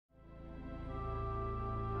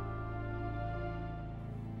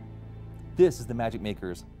This is the Magic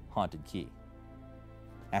Maker's haunted key.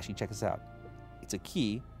 Ashley, check this out. It's a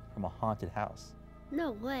key from a haunted house.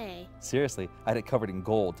 No way. Seriously, I had it covered in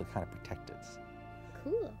gold to kind of protect it.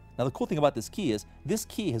 Cool. Now the cool thing about this key is this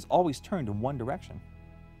key has always turned in one direction.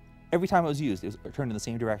 Every time it was used, it turned in the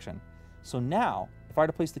same direction. So now, if I were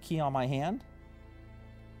to place the key on my hand,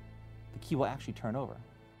 the key will actually turn over.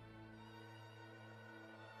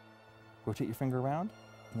 Rotate your finger around,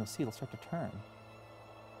 and you'll see it'll start to turn.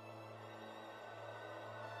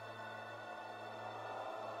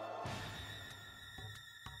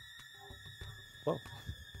 Whoa.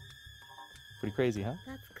 Pretty crazy, huh?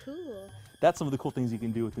 That's cool. That's some of the cool things you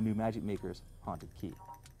can do with the new Magic Maker's haunted key.